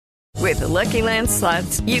With the Lucky Land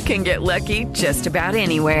Slots, you can get lucky just about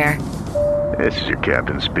anywhere. This is your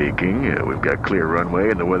captain speaking. We've got clear runway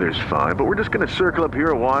and the weather's fine, but we're just going to circle up here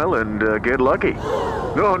a while and get lucky.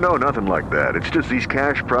 No, nothing like that. It's just these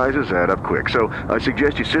cash prizes add up quick. So I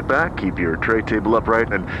suggest you sit back, keep your tray table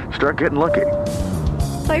upright, and start getting lucky.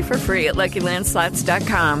 Play for free at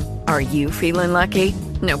LuckyLandSlots.com. Are you feeling lucky?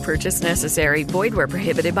 No purchase necessary. Void where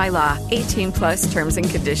prohibited by law. 18 plus terms and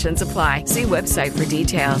conditions apply. See website for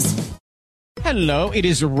details. Hello, it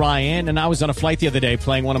is Ryan, and I was on a flight the other day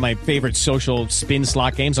playing one of my favorite social spin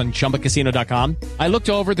slot games on ChumbaCasino.com. I looked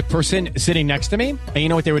over at the person sitting next to me, and you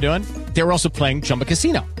know what they were doing? They were also playing Chumba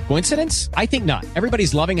Casino. Coincidence? I think not.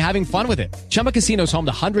 Everybody's loving having fun with it. Chumba Casino is home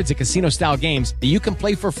to hundreds of casino-style games that you can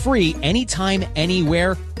play for free anytime,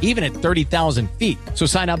 anywhere, even at 30,000 feet. So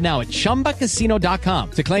sign up now at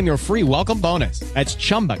ChumbaCasino.com to claim your free welcome bonus. That's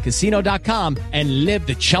ChumbaCasino.com and live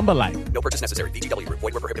the Chumba life. No purchase necessary. VGW. Void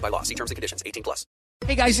where prohibited by law. See terms and conditions. 18 plus.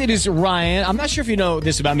 Hey guys, it is Ryan. I'm not sure if you know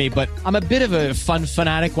this about me, but I'm a bit of a fun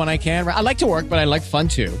fanatic when I can. I like to work, but I like fun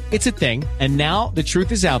too. It's a thing. And now the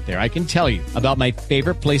truth is out there. I can tell you about my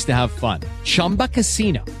favorite place to have fun. Chumba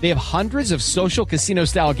Casino. They have hundreds of social casino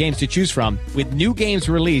style games to choose from with new games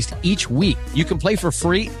released each week. You can play for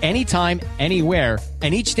free anytime, anywhere.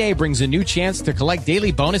 And each day brings a new chance to collect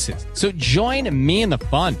daily bonuses. So join me in the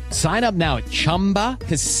fun. Sign up now at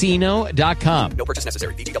ChumbaCasino.com. No purchase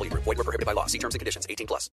necessary. VGW. Void where prohibited by law. See terms and conditions. 18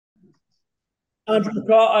 plus. Andrew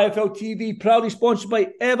McCart, IFL TV, proudly sponsored by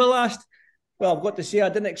Everlast. Well, I've got to say, I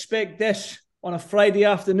didn't expect this on a Friday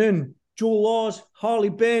afternoon. Joe Laws, Harley,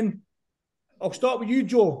 Benn. I'll start with you,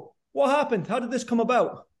 Joe. What happened? How did this come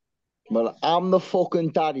about? Well, I'm the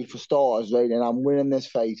fucking daddy for starters, right? And I'm winning this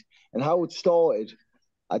fight. And how it started,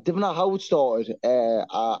 I didn't know how it started.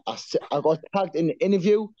 I got tagged in the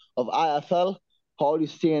interview of IFL. Harley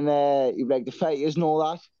saying he like the fighters and all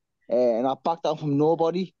that. And I backed down from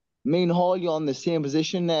nobody. Me and Harley on the same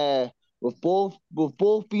position. We've both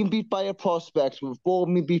been beat by a prospect. We've both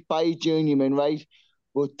been beat by a journeyman, right?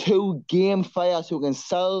 We're two game fighters who can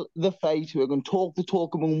sell the fight, who can talk the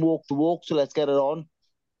talk and walk the walk. So let's get it on.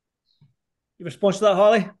 You response to that,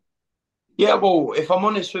 Harley? Yeah, well, if I'm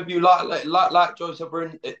honest with you, like Joe said, we're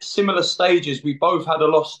in similar stages. We both had a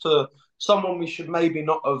loss to someone we should maybe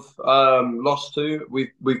not have lost to.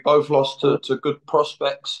 We've both lost to good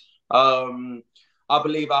prospects. I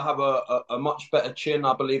believe I have a much better chin.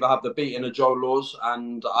 I believe I have the beating of Joe Laws,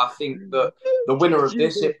 and I think that the winner of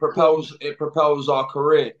this it propels our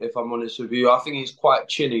career. If I'm honest with you, I think he's quite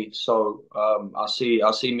chinny, so I see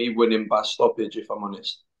me winning by stoppage. If I'm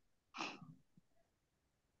honest,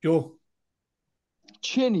 Joe.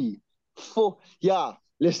 Chinny, yeah.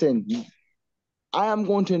 Listen, I am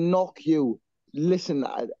going to knock you. Listen,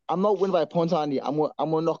 I'm not winning by a point, Andy. I'm going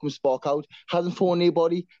to knock him spark out. Hasn't fought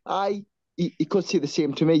anybody. He could say the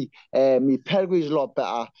same to me. My pedigree is a lot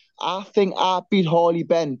better. I think I beat Harley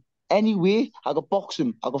Benn. Anyway, I could box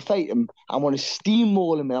him. I could fight him. I'm going to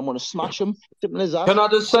steamroll him and I'm going to smash him. Simple as that. Can I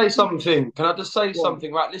just say something?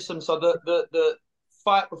 Right, listen. So the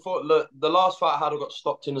fight before the last fight I had, I got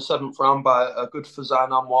stopped in the 7th round by a good Fazan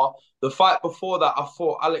Anwar. The fight before that, I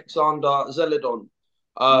fought Alexander Zeledon,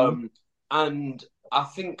 and I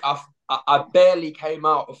think I barely came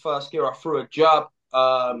out of first gear. I threw a jab,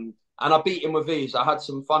 and I beat him with ease. I had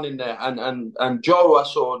some fun in there, and Joe I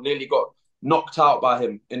saw nearly got knocked out by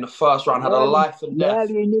him in the first round. Had a life and death.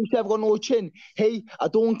 Yeah, you have got no chin. Hey, I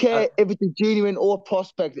don't care if it's a genuine or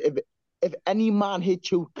prospect. If any man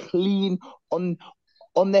hits you clean on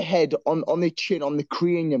the head, on the chin, on the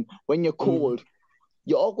cranium when you're cold,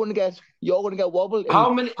 you're gonna get wobbled.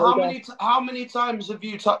 How many times have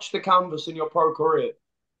you touched the canvas in your pro career?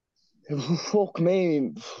 Fuck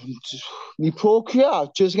me. Me pro career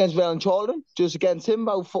just against Benn Charlton, just against him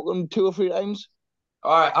about fucking 2 or 3 times.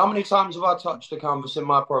 All right, how many times have I touched the canvas in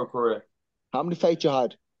my pro career? How many fights you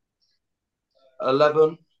had?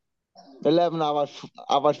 11. 11. I've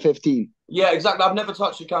had 15. Yeah, exactly. I've never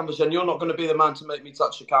touched the canvas, and you're not going to be the man to make me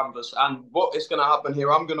touch the canvas. And what is going to happen here,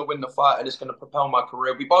 I'm going to win the fight, and it's going to propel my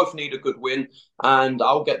career. We both need a good win, and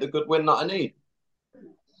I'll get the good win that I need.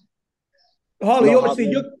 Harley,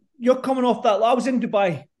 obviously, you're coming off that. I was in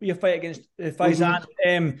Dubai with your fight against Faizan.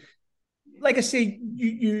 Like I say,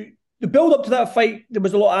 you the build up to that fight, there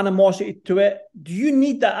was a lot of animosity to it. Do you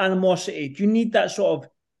need that animosity? Do you need that sort of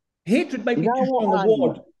hatred? Might be too strong a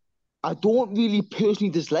word. I don't really personally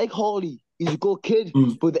dislike Harley. He's a good kid.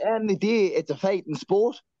 But at the end of the day, it's a fighting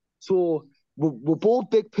sport. So we're both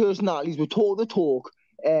big personalities. We talk the talk.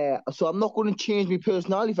 So I'm not going to change my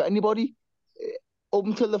personality for anybody. Up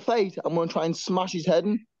until the fight, I'm going to try and smash his head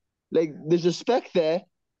in. Like, there's respect there.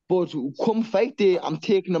 But come fight day, I'm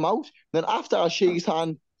taking him out. Then after I shake his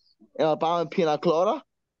hand in a bar and pina colada.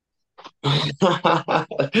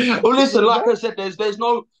 Well, listen, like I said, there is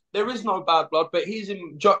no bad blood, but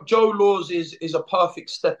Joe Laws is a perfect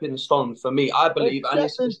stepping stone for me, I believe, and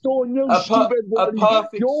it's stone, you stupid a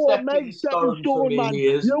perfect You're stepping stepping stone for stone, me. man. He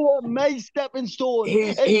is. You are my stepping stone.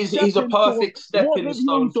 He's a perfect What stepping have you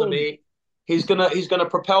stone for done? me. He's gonna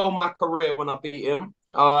propel my career when I beat him.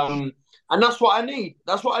 And that's what I need.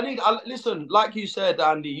 That's what I need. Listen, like you said,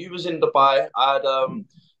 Andy, you was in Dubai. I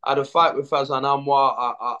had a fight with Fazan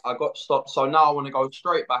Anwar. I got stopped, so now I want to go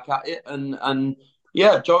straight back at it. And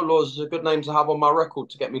yeah, Joe Laws is a good name to have on my record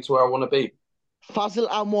to get me to where I want to be. Fazal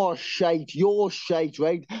Anwar shite. You're shite,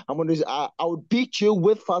 right? I would beat you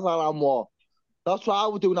with Fazal Anwar. That's what I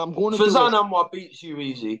would do, and I'm going to do it. Fazan Anwar beats you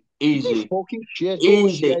easy. Fucking shit.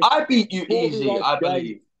 Easy. I beat you easy, I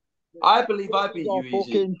believe. I believe I beat you easy.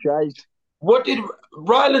 Fucking shite. What did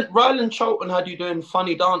Ryland Cholton had you doing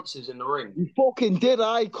funny dances in the ring? You fucking did,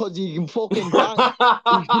 because you can fucking dance.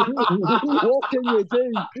 What can you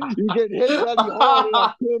do? You get hit really hard and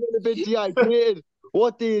I came in a bit dehydrated.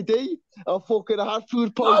 What do you do? I fucking had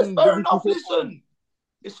food poisoning. No, it's fair enough. Listen,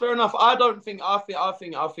 it's fair enough. I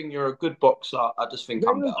think you're a good boxer. I just think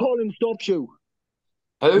I'm better. Ryland Cholton stops you.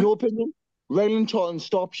 Who? In your opinion? Ryland Cholton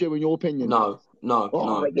stops you, in your opinion? No.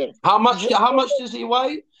 Yes. How much does he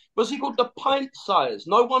weigh? Was he called the pint size?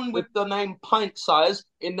 No one with the name pint size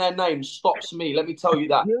in their name stops me. Let me tell you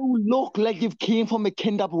that. You look like you've came from a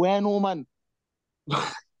Kinder Bueno, man.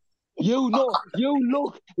 You look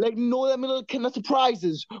like them little Kinder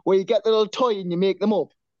Surprises where you get the little toy and you make them up.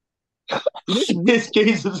 This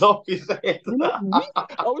geezer's off his head. You look weak.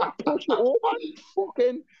 I would push it over.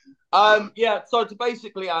 Fucking. Yeah, so to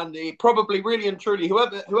basically, Andy, probably really and truly,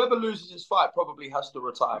 whoever loses his fight probably has to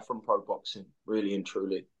retire from pro boxing, really and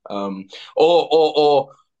truly. Or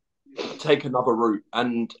take another route.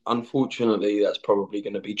 And unfortunately, that's probably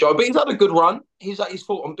going to be Joe. But he's had a good run. He's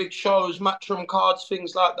fought on big shows, matchroom cards,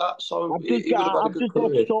 things like that. So he would have had a good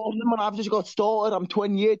career. I've just got started. I'm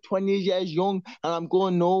 28 years young, and I'm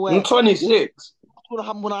going nowhere. I'm 26. What's going to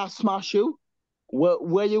happen when I smash you?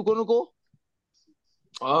 Where you going to go?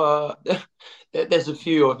 There's a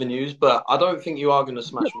few avenues, but I don't think you are going to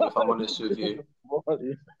smash me if I'm honest with you.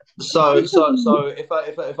 So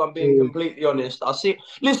if I'm being completely honest, I see.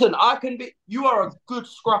 Listen, I can be. You are a good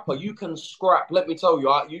scrapper. You can scrap. Let me tell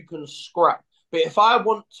you, you can scrap. But if I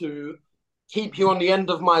want to keep you on the end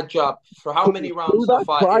of my jab for how many rounds the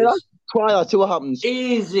fight is, try that. See what happens.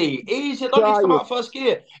 Easy. Don't need to come out first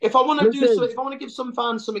gear. If I want to if I want to give some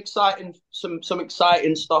fans some exciting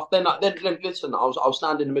stuff, then listen. I'll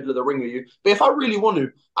stand in the middle of the ring with you. But if I really want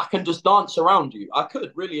to, I can just dance around you. I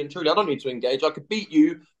could really and truly. I don't need to engage. I could beat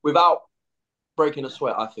you without breaking a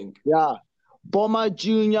sweat. I think. Yeah. Bomber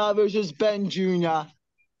Junior versus Benn Junior.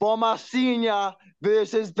 Bomber Senior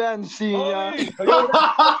versus Benn Senior.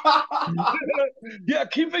 Yeah,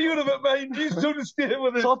 keep the unit, mate. You still to stay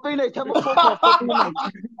with it. Stop being like, fuck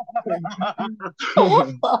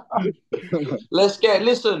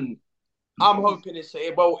Listen, I'm hoping it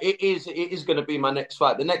is going to be my next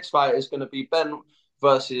fight. The next fight is going to be Benn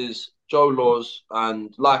versus Joe Laws.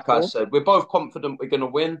 And like I said, we're both confident we're going to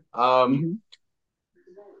win. But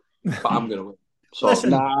I'm going to win. So,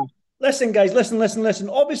 listen, guys, listen.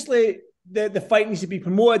 Obviously, the fight needs to be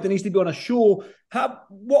promoted. There needs to be on a show.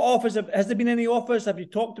 What offers has there been any offers? Have you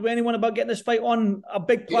talked to anyone about getting this fight on a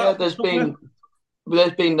big platform? Yeah,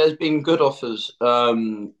 there's been good offers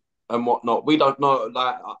and whatnot. We don't know.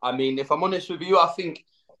 Like, I mean, if I'm honest with you, I think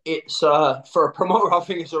it's for a promoter. I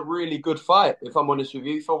think it's a really good fight. If I'm honest with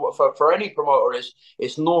you, for any promoter,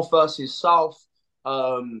 it's North versus South.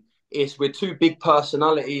 It's with two big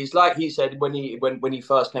personalities. Like he said when he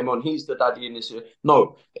first came on, he's the daddy in this.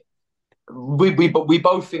 No, we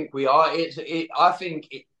both think we are. I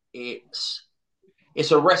think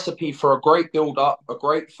it's a recipe for a great build up, a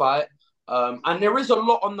great fight, and there is a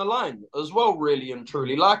lot on the line as well, really and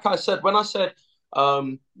truly. Like I said, when I said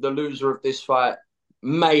the loser of this fight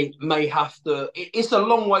may have to, it's a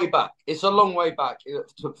long way back. It's a long way back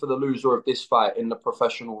for the loser of this fight in the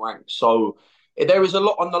professional ranks. So there is a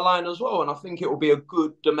lot on the line as well, and I think it will be a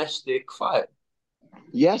good domestic fight.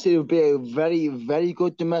 Yes, it would be a very, very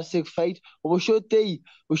good domestic fight. But we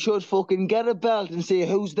should fucking get a belt and say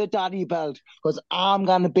who's the daddy belt, because I'm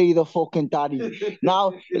gonna be the fucking daddy.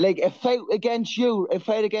 Now, like a fight against you,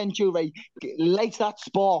 right, lights that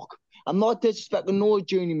spark. I'm not disrespecting no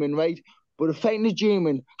journeyman, right? But a fighting a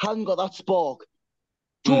journeyman hasn't got that spark.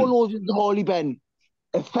 Joe Laws and Harley Benn,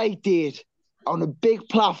 a fight date on a big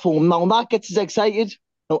platform. Now that gets us excited.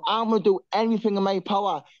 Now, I'm going to do anything in my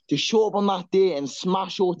power to show up on that day and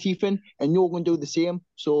smash your teeth in, and you're going to do the same.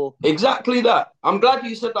 So exactly that. I'm glad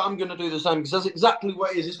you said that I'm going to do the same, because that's exactly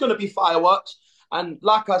what it is. It's going to be fireworks. And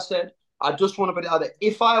like I said, I just want to put it out there.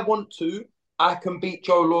 If I want to, I can beat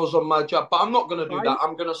Joe Laws on my jab, but I'm not going to do that.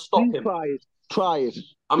 I'm going to stop him. Try it. Try it.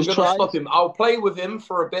 I'm going to stop him. I'll play with him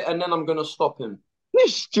for a bit, and then I'm going to stop him. You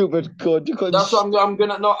stupid cunt. That's what I'm going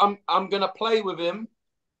to. No, I'm going to play with him,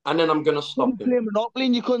 and then I'm going to stop him. Play Monopoly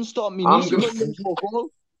and you couldn't stop me. So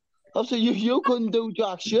you couldn't do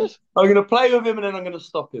jack shit. I'm going to play with him, and then I'm going to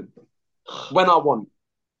stop him when I want.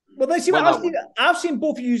 Well, let's see. I've seen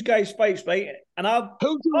both of you guys fights, right? And I've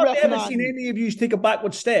never seen any of you take a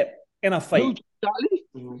backward step in a fight.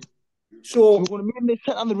 So we're going to make this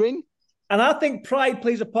sit on the ring. And I think pride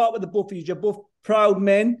plays a part with the both of you. You're both proud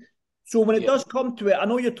men. So when it does come to it, I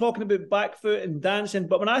know you're talking about back foot and dancing,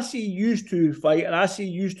 but when I see you two fight and I see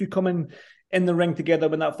you two coming in the ring together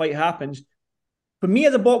when that fight happens, for me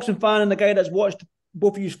as a boxing fan and the guy that's watched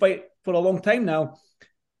both of you fight for a long time now,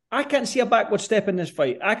 I can't see a backward step in this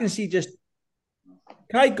fight. I can see just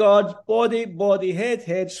Kai guards, body,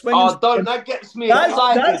 head, swing. Oh, don't. That gets me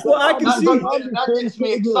excited. That's what I can see. That gets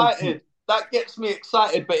me excited. That gets me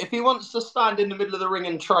excited. But if he wants to stand in the middle of the ring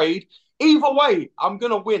and trade, either way, I'm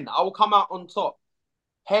going to win. I will come out on top.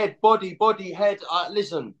 Head, body, head.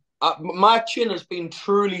 Listen, my chin has been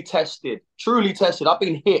truly tested. Truly tested. I've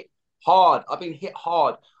been hit hard. I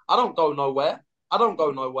don't go nowhere.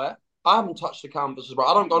 I haven't touched the canvas, bro.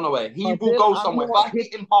 I don't go nowhere. He will go somewhere. If I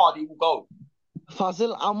hit him hard, he will go.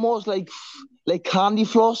 Fazil, I'm almost like candy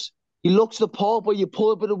floss. He looks the part, but you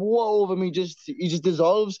pour a bit of water over him, he just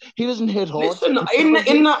dissolves. He doesn't hit hard. Listen,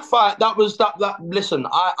 in that fight, that. Listen,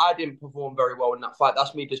 I didn't perform very well in that fight.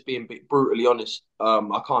 That's me just being brutally honest.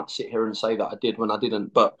 I can't sit here and say that I did when I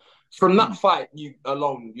didn't. But from that fight,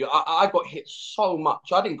 I got hit so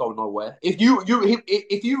much. I didn't go nowhere. If you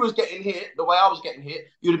was getting hit the way I was getting hit,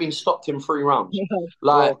 you'd have been stopped in 3 rounds.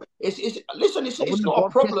 Like it's not a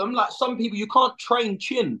problem. Like some people, you can't train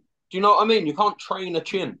chin. Do you know what I mean? You can't train a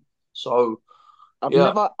chin. So I've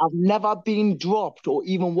never been dropped or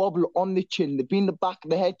even wobbled on the chin. They've been the back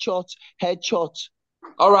of the headshots.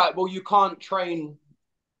 All right, well, you can't train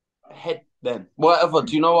head then. Whatever.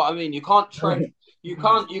 Do you know what I mean? You can't train. You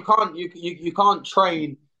can't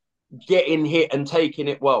train getting hit and taking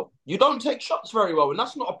it well. You don't take shots very well, and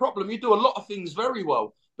that's not a problem. You do a lot of things very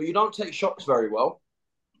well, but you don't take shots very well.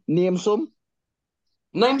 Name some.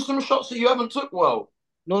 Name some shots that you haven't took well.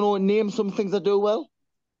 No. Name some things I do well.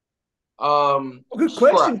 Good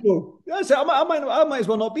question, bro. I might as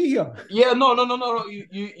well not be here. Yeah, no.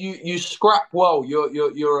 You scrap well.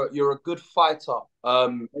 You're a good fighter.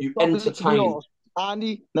 You entertain.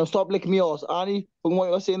 Andy, now stop licking me off. Andy, what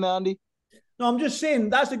you're saying there, Andy? No, I'm just saying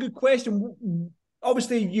that's a good question.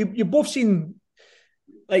 Obviously, you both seen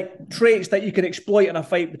like traits that you can exploit in a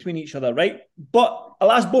fight between each other, right? But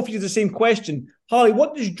I'll ask both of you the same question. Harley,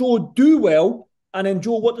 what does Joe do well? And then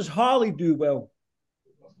Joe, what does Harley do well?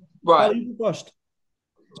 Right. Harley, you first.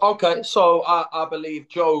 Okay, so I believe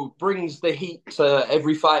Joe brings the heat to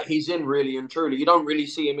every fight he's in, really and truly. You don't really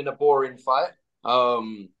see him in a boring fight.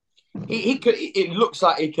 He could. It looks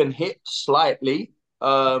like he can hit slightly.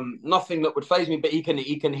 Nothing that would faze me, but he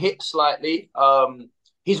can hit slightly.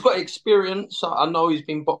 He's got experience. I know he's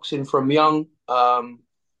been boxing from young.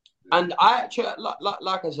 And I actually,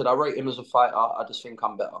 like I said, I rate him as a fighter. I just think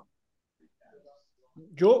I'm better.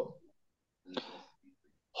 Joe?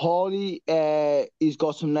 Harley, he's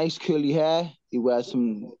got some nice curly hair. He wears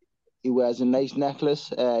a nice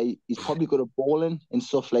necklace. He's probably good at bowling and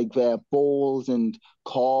stuff like balls and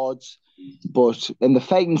cards. But in the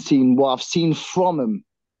fighting scene, what I've seen from him,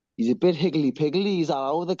 he's a bit higgledy-piggledy. He's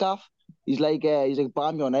all over the gaff. He's like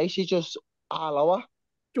Bambi on ice. He's just all over.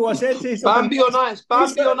 Joe, I said say something. Bambi on ice,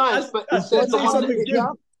 but he says the one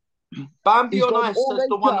that Bambi on Ice says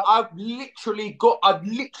the one I've literally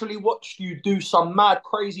watched you do some mad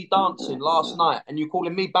crazy dancing last night, and you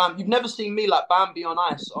calling me Bam. You've never seen me like Bambi on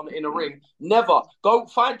Ice in a ring. Never.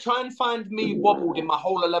 Try and find me wobbled in my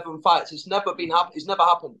whole 11 fights. It's never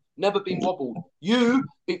happened. Never been wobbled. You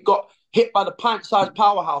got hit by the pint-sized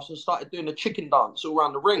powerhouse and started doing a chicken dance all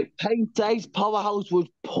around the ring. Pint-sized powerhouse would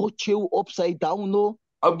put you upside down though.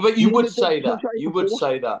 But you would say that. You would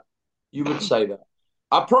say that.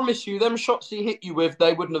 I promise you, them shots he hit you with,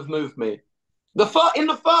 they wouldn't have moved me. In the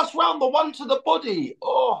first round, the one to the body.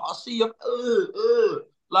 Oh, I see you.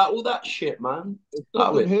 Like all that shit, man. Yeah,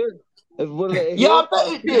 I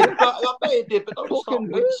bet it did. But don't start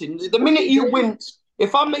wincing. The minute you wince,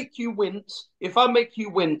 if I make you wince,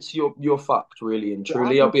 you're fucked, really and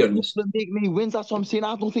truly. I'll be honest. Make me wince. That's what I'm saying.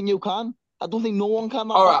 I don't think you can. I don't think no one can.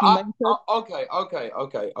 That All right. fucking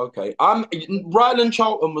mindset. Okay. Ryland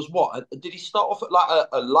Charlton was what? Did he start off at like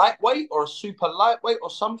a lightweight or a super lightweight or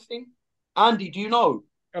something? Andy, do you know?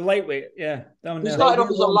 A lightweight, yeah, down He there. started off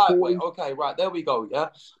as a lightweight. 140. Okay, right, there we go, yeah.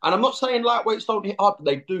 And I'm not saying lightweights don't hit hard, but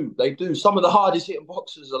they do. They do. Some of the hardest hitting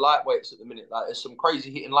boxers are lightweights at the minute. Like there's some crazy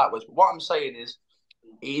hitting lightweights. But what I'm saying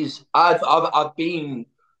is I've been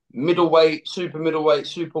middleweight, super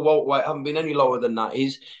welterweight. I haven't been any lower than that.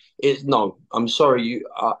 Is no. I'm sorry,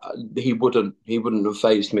 he wouldn't have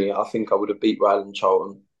phased me. I think I would have beat Ryland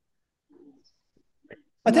Charlton.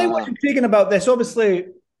 I tell you what's intriguing about this. Obviously,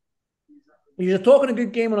 you're talking a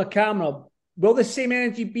good game on a camera. Will the same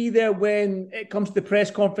energy be there when it comes to the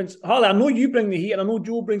press conference? Harley, I know you bring the heat, and I know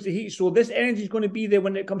Joe brings the heat, so this energy is going to be there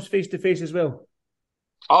when it comes face to face as well.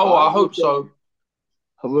 Oh, I hope so.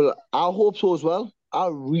 Well, I hope so as well. I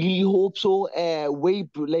really hope so.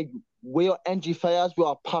 We are energy fighters. We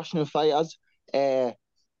are passionate fighters.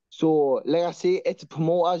 So, like I say, it's a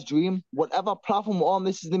promoter's dream. Whatever platform we're on,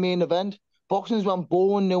 this is the main event. Boxing's went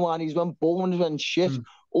boring now, and he's went boring, he's went shit.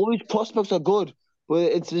 All these prospects are good, but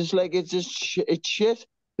it's shit.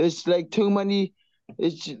 There's like too many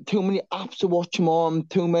apps to watch them on,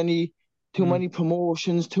 too many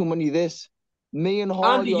promotions, too many this. Me and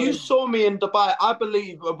Harley. Andy, you saw me in Dubai. I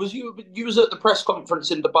believe you was at the press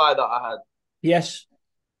conference in Dubai that I had. Yes.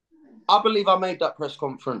 I believe I made that press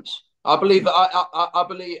conference. I believe that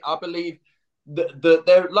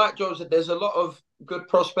there, like Joe said, there's a lot of good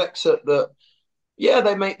prospects that yeah,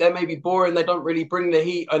 they may be boring. They don't really bring the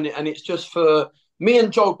heat, and it's just for me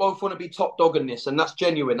and Joe both want to be top dog in this, and that's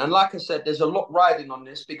genuine. And like I said, there's a lot riding on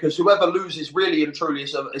this because whoever loses really and truly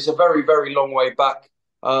is a very, very long way back.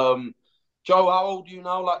 Joe, how old are you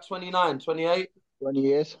now? Like 29, 28? 20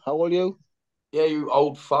 years. How old are you? Yeah, you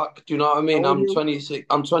old fuck. Do you know what I mean? I'm 26.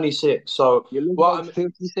 I'm 26. So you look like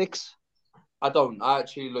 36. I don't. I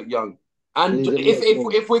actually look young. And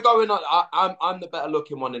if we're going on, I'm the better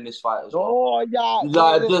looking one in this fight as well. Oh yeah.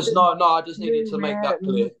 Like, I just needed to make that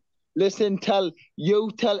clear. Listen, tell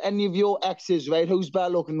any of your exes, right, who's better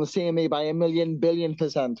looking will say me by a million billion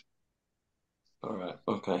 %. All right.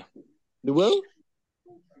 Okay. They will.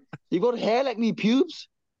 You got hair like me pubes.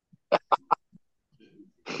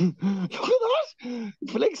 Look at that.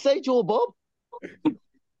 For like say Joe Bob.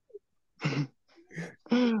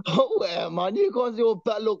 Oh man, you guys are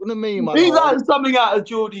better looking than me, man. He's like something out of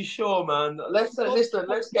Geordie Shore, man. Listen,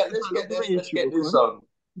 let's get this on.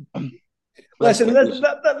 Listen,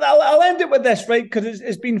 I'll end it with this, right? Because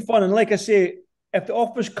it's been fun, and like I say, if the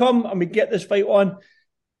offers come and we get this fight on,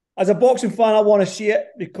 as a boxing fan, I want to see it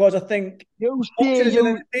because I think boxing is an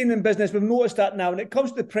entertainment business. We've noticed that now. When it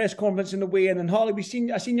comes to the press conference and the weigh-in, and Harley, I seen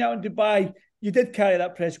you out in Dubai. You did carry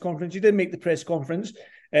that press conference. You did make the press conference.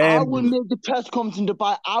 I will make the press conference in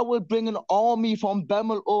Dubai. I will bring an army from Benn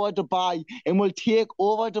over Dubai and we'll take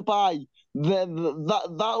over Dubai. That's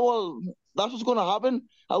what's going to happen.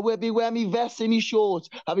 I will be wearing me vests and me shorts.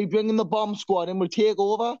 I'll be bringing the bomb squad and we'll take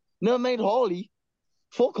over. Never mind Harley.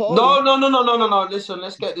 Fuck Harley. No. Listen,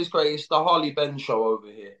 let's get this great. It's the Harley Benn show over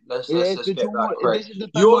here. Let's get that correct.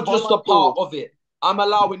 You're just a part of it. I'm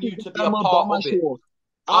allowing you to be a part of it.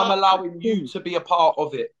 I'm allowing you to be a part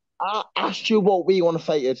of it. I asked you what we want to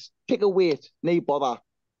fight it. Pick a weight. No bother.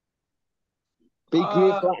 Be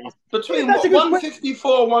great. Between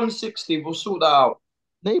 154 and 160, we'll sort that out.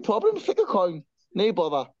 No problem. Pick a coin. No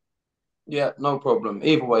bother. Yeah, no problem.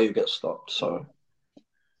 Either way, you get stopped. So,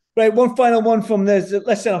 right, one final one from this.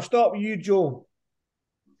 Listen, I'll start with you, Joe.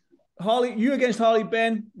 Harley, you against Harley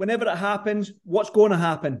Benn. Whenever it happens, what's going to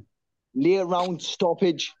happen? Late round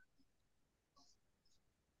stoppage.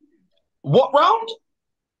 What round?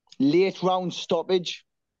 Late round stoppage.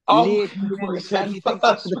 Oh, late anything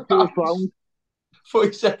after the first round. Thought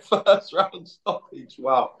you said first round stoppage.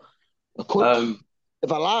 Wow.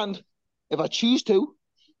 If I land, if I choose to, you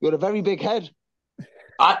got a very big head.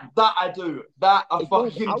 I do. That I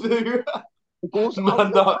fucking do.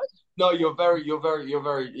 No, you're very.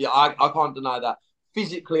 Yeah, I can't deny that.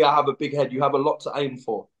 Physically, I have a big head. You have a lot to aim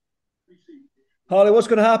for. Harley, what's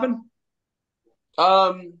going to happen?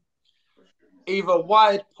 Either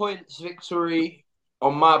wide points victory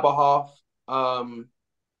on my behalf,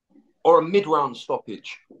 or a mid-round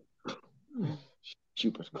stoppage.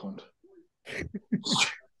 Stupid cunt.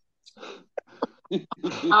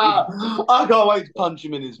 I can't wait to punch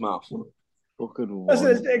him in his mouth.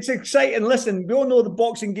 Listen, it's exciting. Listen, we all know the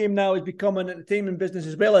boxing game now is becoming an entertainment business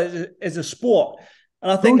as well as a sport.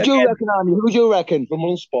 And I think who do you reckon, Andy? Who do you reckon? From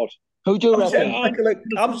one spot. Who do you reckon?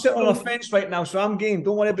 I'm sitting on a fence right now, so I'm game.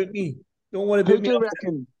 Don't worry about me. Don't worry about me. Who do you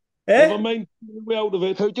reckon? Never mind. Way out of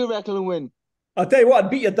it. Who do you reckon will win? I'll tell you what, I'd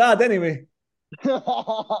beat your dad anyway.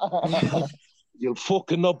 You'll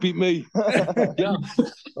fucking not beat me. Yeah,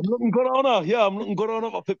 I'm looking good on her. Yeah, I'm looking good on her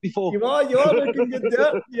for 54. You are looking good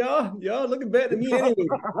there. Yeah, looking better than me anyway.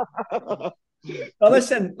 Now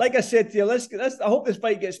listen, like I said to you, let's I hope this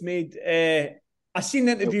fight gets made. I seen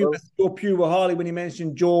the interview with Joe Pugh with Harley when he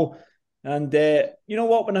mentioned Joe, and you know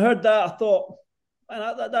what? When I heard that, I thought,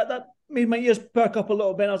 man, that made my ears perk up a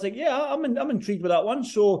little bit. I was like, yeah, I'm intrigued with that one.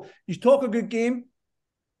 So you talk a good game.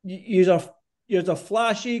 You're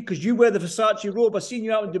flashy because you wear the Versace robe. I seen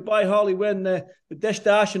you out in Dubai, Harley, wearing the dish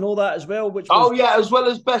dash and all that as well. As well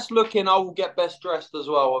as best looking, I will get best dressed as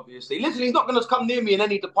well. Obviously, listen, he's not going to come near me in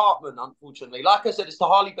any department, unfortunately. Like I said, it's the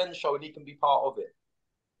Harley Benn show, and he can be part of it.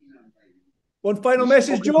 One final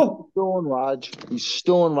message, Joe. He's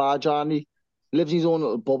stone Raj, and he lives in his own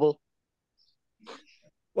little bubble.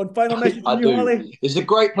 One final message from you, Harley. It's a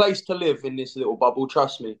great place to live in this little bubble.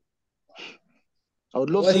 Trust me. I would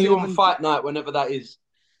love to see you on fight night whenever that is.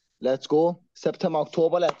 Let's go. September,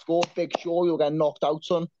 October, let's go. Big show, you'll get knocked out,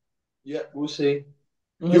 son. Yeah, we'll see.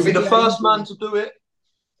 You'll be the first man to do it.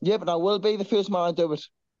 Yeah, but I will be the first man to do it.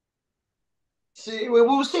 See,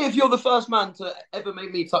 we'll see if you're the first man to ever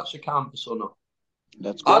make me touch the canvas or not.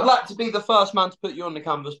 Let's go. I'd like to be the first man to put you on the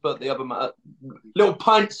canvas, but the other man, little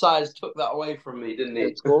pint size, took that away from me, didn't he?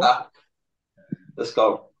 Let's go. Let's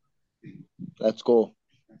go. Let's go.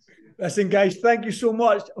 Listen, guys, thank you so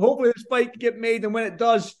much. Hopefully this fight can get made, and when it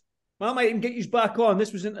does, I might even get you back on.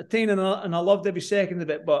 This was entertaining, and I loved every second of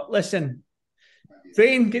it. But listen,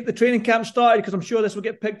 get the training camp started, because I'm sure this will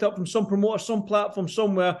get picked up from some promoter, some platform,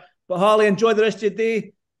 somewhere. But Harley, enjoy the rest of your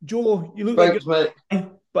day. Joe, you look Thanks, like mate.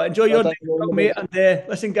 But enjoy your day, mate. And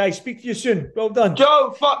listen, guys, speak to you soon. Well done.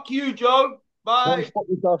 Joe, fuck you, Joe. Bye. Go and fuck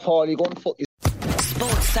yourself, Harley. Go and fuck yourself.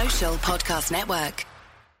 Sports Social Podcast Network.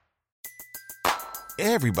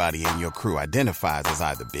 Everybody in your crew identifies as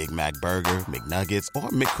either Big Mac Burger, McNuggets, or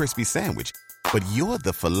McCrispy Sandwich. But you're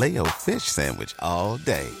the Filet-O-Fish Sandwich all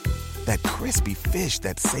day. That crispy fish,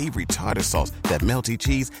 that savory tartar sauce, that melty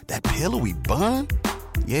cheese, that pillowy bun.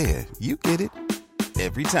 Yeah, you get it.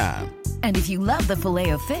 Every time. And if you love the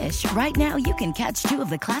Filet-O-Fish, right now you can catch two of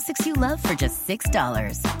the classics you love for just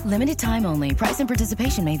 $6. Limited time only. Price and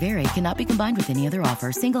participation may vary. Cannot be combined with any other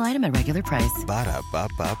offer. Single item at regular price.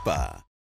 Ba-da-ba-ba-ba.